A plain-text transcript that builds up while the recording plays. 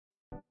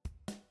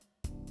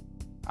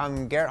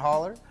I'm Garrett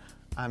Holler.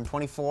 I'm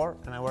 24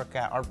 and I work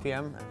at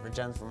RPM in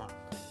Virginia, Vermont.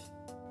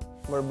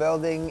 We're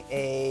building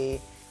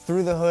a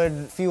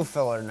through-the-hood fuel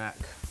filler neck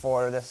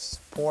for this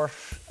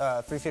Porsche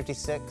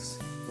 356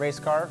 race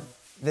car.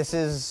 This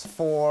is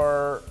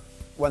for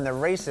when they're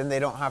racing, they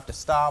don't have to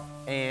stop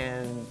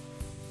and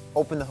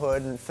open the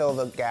hood and fill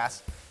the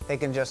gas. They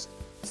can just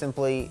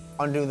simply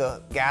undo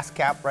the gas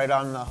cap right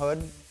on the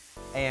hood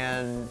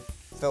and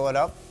fill it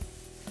up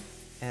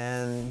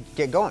and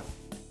get going.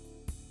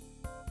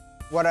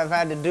 What I've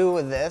had to do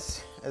with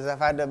this is I've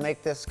had to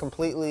make this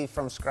completely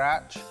from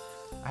scratch.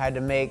 I had to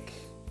make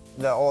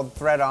the old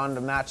thread on to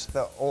match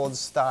the old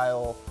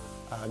style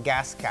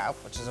gas cap,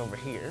 which is over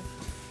here.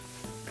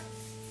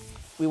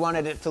 We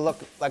wanted it to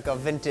look like a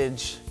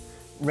vintage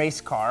race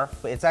car,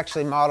 but it's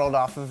actually modeled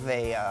off of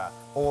a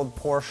old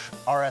Porsche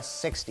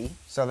RS60.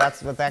 So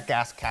that's what that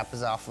gas cap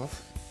is off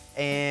of.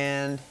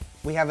 And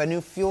we have a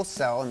new fuel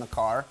cell in the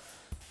car,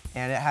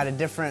 and it had a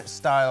different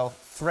style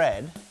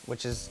thread,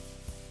 which is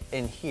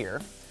in here.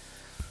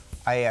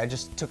 I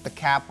just took the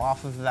cap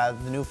off of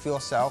the new fuel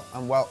cell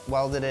and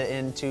welded it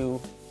into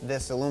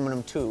this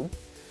aluminum tube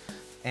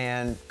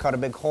and cut a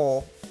big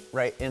hole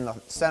right in the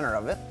center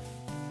of it.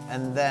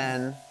 And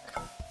then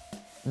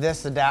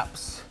this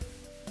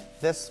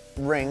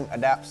ring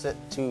adapts it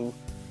to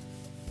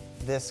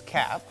this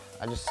cap.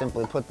 I just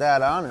simply put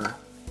that on and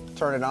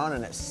turn it on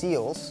and it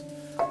seals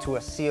to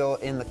a seal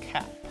in the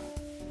cap.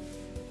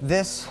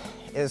 This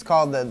is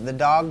called the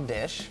dog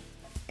dish.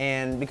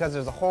 And because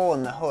there's a hole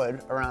in the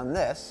hood around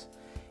this,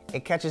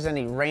 it catches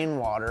any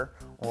rainwater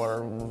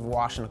or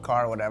washing a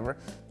car or whatever.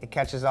 It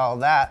catches all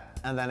that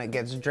and then it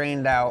gets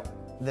drained out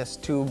this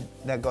tube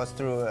that goes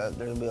through,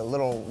 there'll be a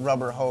little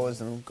rubber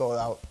hose and go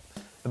out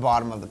the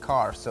bottom of the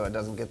car so it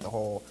doesn't get the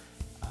whole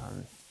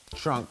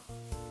trunk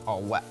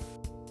all wet.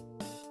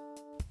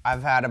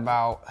 I've had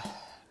about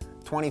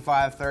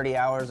 25, 30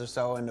 hours or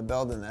so into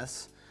building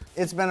this.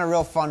 It's been a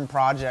real fun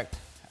project.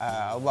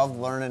 I love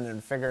learning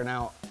and figuring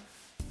out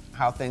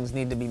how things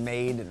need to be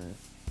made and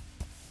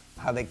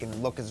how they can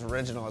look as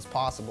original as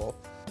possible.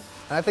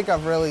 And I think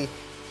I've really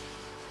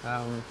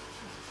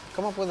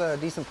come up with a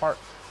decent part.